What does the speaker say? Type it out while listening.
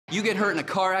You get hurt in a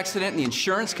car accident and the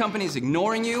insurance company is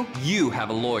ignoring you, you have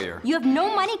a lawyer. You have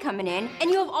no money coming in,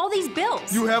 and you have all these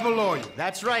bills. You have a lawyer.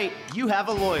 That's right, you have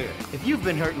a lawyer. If you've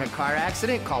been hurt in a car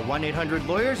accident, call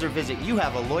 1-800-LAWYERS or visit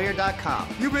youhavealawyer.com.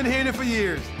 You've been hearing it for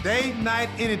years. Day, night,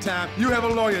 anytime.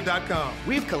 Youhavealawyer.com.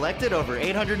 We've collected over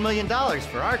 $800 million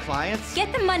for our clients.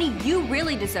 Get the money you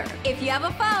really deserve. If you have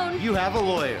a phone, You have a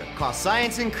lawyer. Call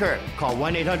Saiontz and Kirk. Call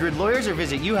 1-800-LAWYERS or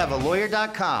visit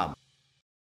youhavealawyer.com.